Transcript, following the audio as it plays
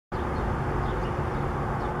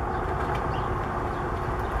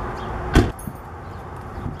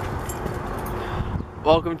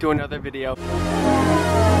Welcome to another video.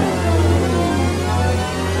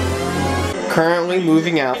 Currently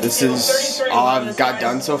moving out. This is all I've got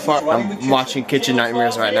done so far. I'm watching Kitchen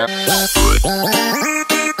Nightmares right now.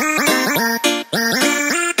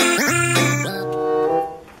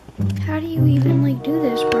 How do you even like do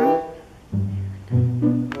this, bro?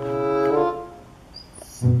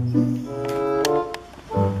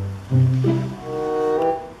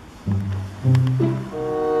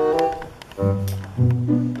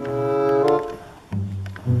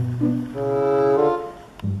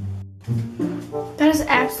 That is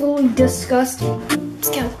absolutely disgusting. Let's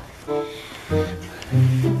go.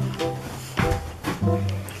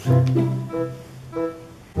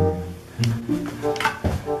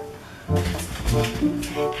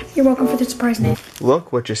 You're welcome for the surprise, Nate.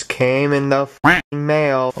 Look what just came in the f***ing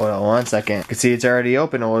mail. Hold on 1 second. You can see it's already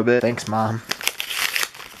open a little bit. Thanks, Mom.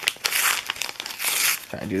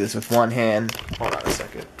 Trying to do this with one hand. Hold on a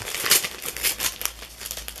second.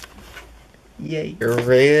 Yay. You're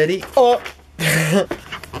ready. Oh!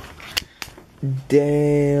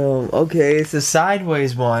 Damn. Okay, it's the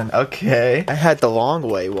sideways one. Okay. I had the long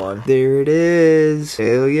way one. There it is.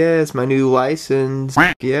 Hell yeah, it's my new license.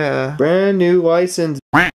 Yeah. Brand new license.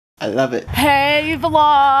 I love it. Hey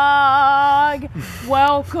vlog!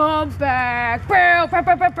 Welcome back. Bow, bow,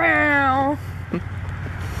 bow, bow, bow.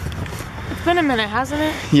 It's been a minute, hasn't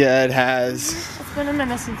it? Yeah, it has. It's been a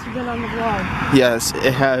minute since you've been on the vlog. Yes,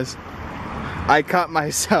 it has. I cut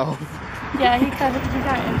myself. Yeah, he got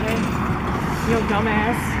injured. Yo,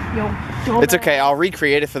 dumbass. Yo, dumbass. It's okay, I'll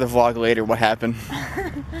recreate it for the vlog later, what happened.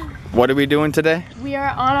 What are we doing today? We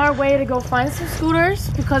are on our way to go find some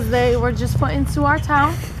scooters because they were just put into our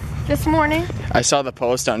town this morning. I saw the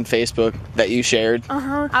post on Facebook that you shared.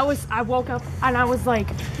 I woke up and I was like,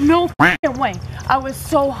 no f***ing way. I was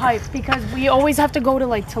so hyped because we always have to go to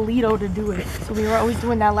like Toledo to do it. So we were always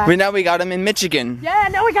doing that last. But now we got them in Michigan. Yeah,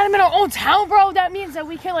 now we got them in our own town, bro. That means that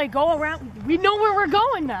we can like go around. We know where we're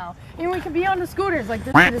going now. And we can be on the scooters. Like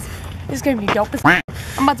this is gonna be dope as f***.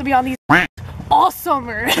 I'm about to be on these all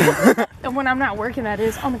summer. And when I'm not working, that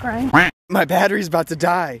is, on the grind. My battery's about to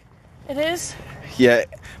die. It is? Yeah,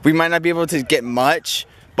 we might not be able to get much,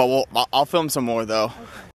 but I'll film some more though.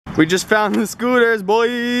 Okay. We just found the scooters, boy.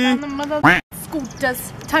 Found the mother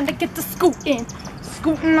scooters. Time to get the scooting.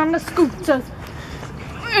 Scooting on the scooters.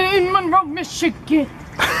 In Monroe, Michigan.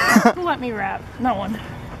 Who let me rap? No one.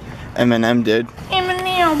 Eminem did.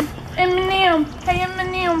 Eminem. Eminem. Hey,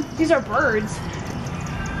 Eminem. These are birds.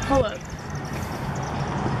 Hold up.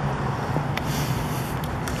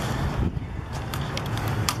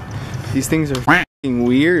 These things are f***ing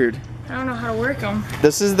weird. I don't know how to work them.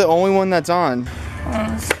 This is the only one that's on.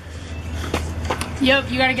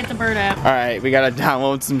 Yep, you gotta get the bird app. Alright, we gotta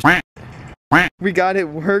download some shit. We got it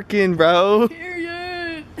working, bro.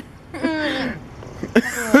 Period.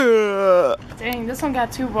 Dang, this one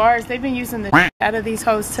got 2 bars. They've been using the out of these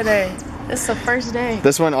hoes today. This is the first day.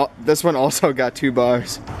 This one also got 2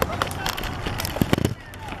 bars.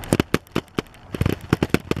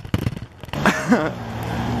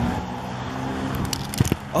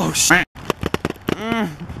 Oh shit.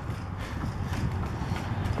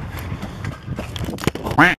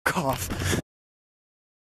 Cough.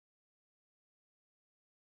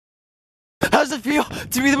 How does it feel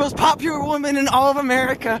to be the most popular woman in all of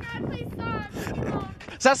America?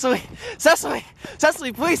 Cecily, Cecily,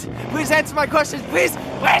 Cecily, please answer my questions, please,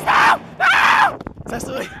 no! No!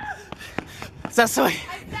 Cecily, Cecily,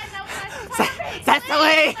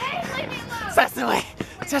 Cecily, Cecily,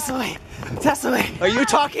 Cecily, Cecily, are you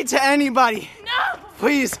talking to anybody? No!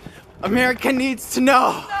 Please, America needs to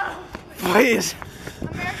know. No! Please.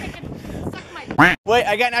 America can suck my... Wait,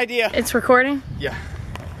 I got an idea. It's recording? Yeah.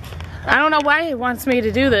 I don't know why he wants me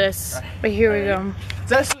to do this, but here we go.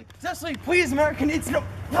 Cecily, Cecily, please, America needs to know.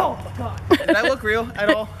 No, oh, God. Did I look real at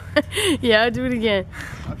all? Yeah, do it again.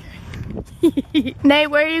 Okay. Nate,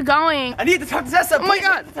 where are you going? I need to talk to Cecily. Oh my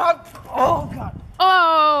God. Oh God.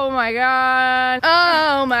 Oh my God.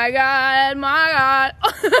 Oh my God. My God.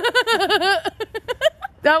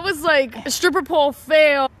 That was like a stripper pole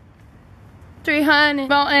fail. 300,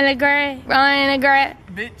 rolling a gray, rolling a gray.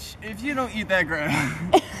 Bitch, if you don't eat that grass.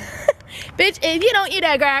 Bitch, if you don't eat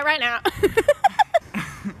that gray right now.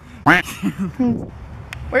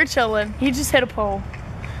 We're chilling. He just hit a pole.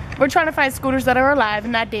 We're trying to find scooters that are alive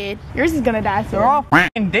and not dead. Yours is gonna die soon. They're all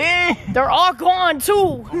f***ing dead. They're all gone too.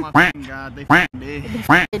 Oh my f***ing God, they f***ing dead.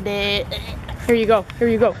 They're dead. Here you go. Here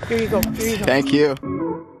you go. Here you go. Here you go. Thank you.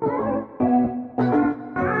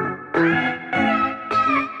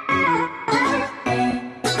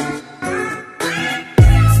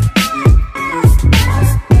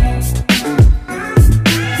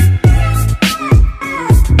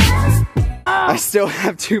 still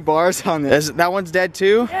have 2 bars on this. That one's dead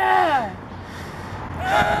too? Yeah.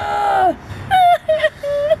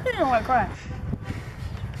 I want to cry.